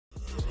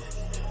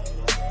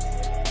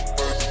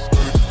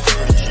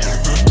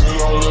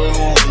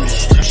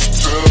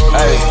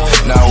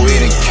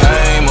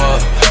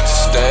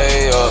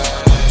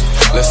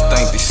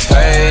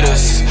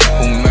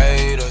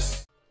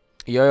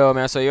Yo,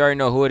 man, so you already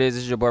know who it is.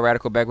 This is your boy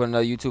Ratical back with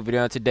another YouTube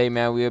video. And today,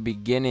 man, we'll be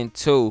getting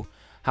into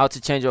how to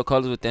change your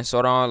colors within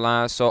Sword Art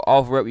Online. So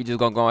off rip, we just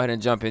gonna go ahead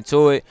and jump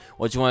into it.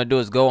 What you want to do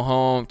is go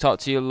home, talk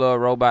to your little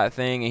robot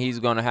thing, and he's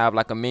gonna have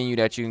like a menu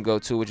that you can go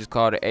to, which is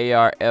called the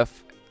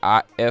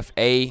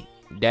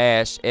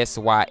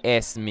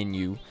ARFA-SYS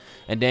menu.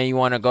 And then you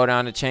want to go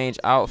down to change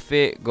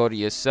outfit, go to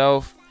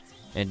yourself.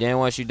 And then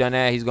once you've done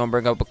that, he's going to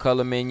bring up a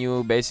color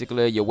menu,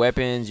 basically your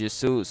weapons, your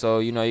suit. So,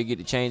 you know, you get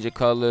to change the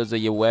colors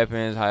of your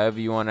weapons, however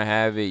you want to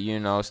have it, you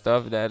know,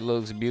 stuff that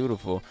looks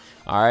beautiful.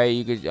 All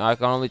right, I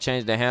can only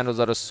change the handles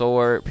of the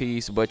sword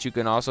piece, but you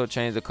can also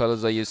change the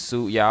colors of your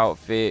suit, your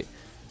outfit.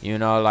 You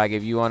know, like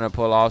if you want to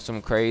pull off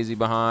some crazy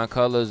behind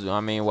colors, I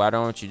mean, why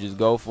don't you just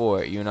go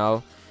for it, you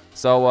know?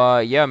 So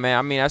yeah, man,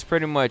 I mean, that's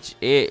pretty much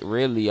it,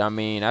 really. I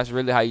mean, that's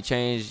really how you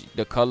change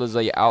the colors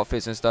of your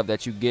outfits and stuff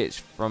that you get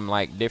from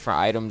like different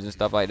items and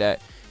stuff like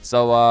that.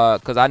 So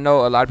because I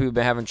know a lot of people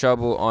been having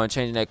trouble on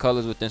changing their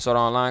colors within Sword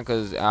Art Online,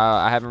 because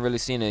I haven't really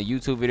seen a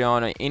YouTube video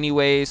on it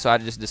anyway. So I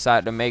just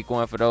decided to make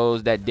one for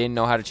those that didn't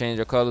know how to change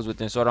their colors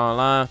within Sword Art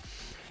Online.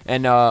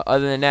 And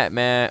other than that,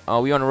 man,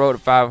 we on the road to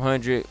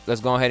 500.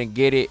 Let's go ahead and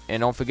get it.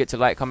 And don't forget to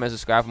like, comment,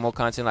 subscribe for more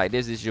content like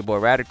this. This is your boy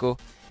Ratical,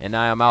 and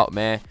I am out,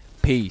 man.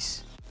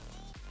 Peace.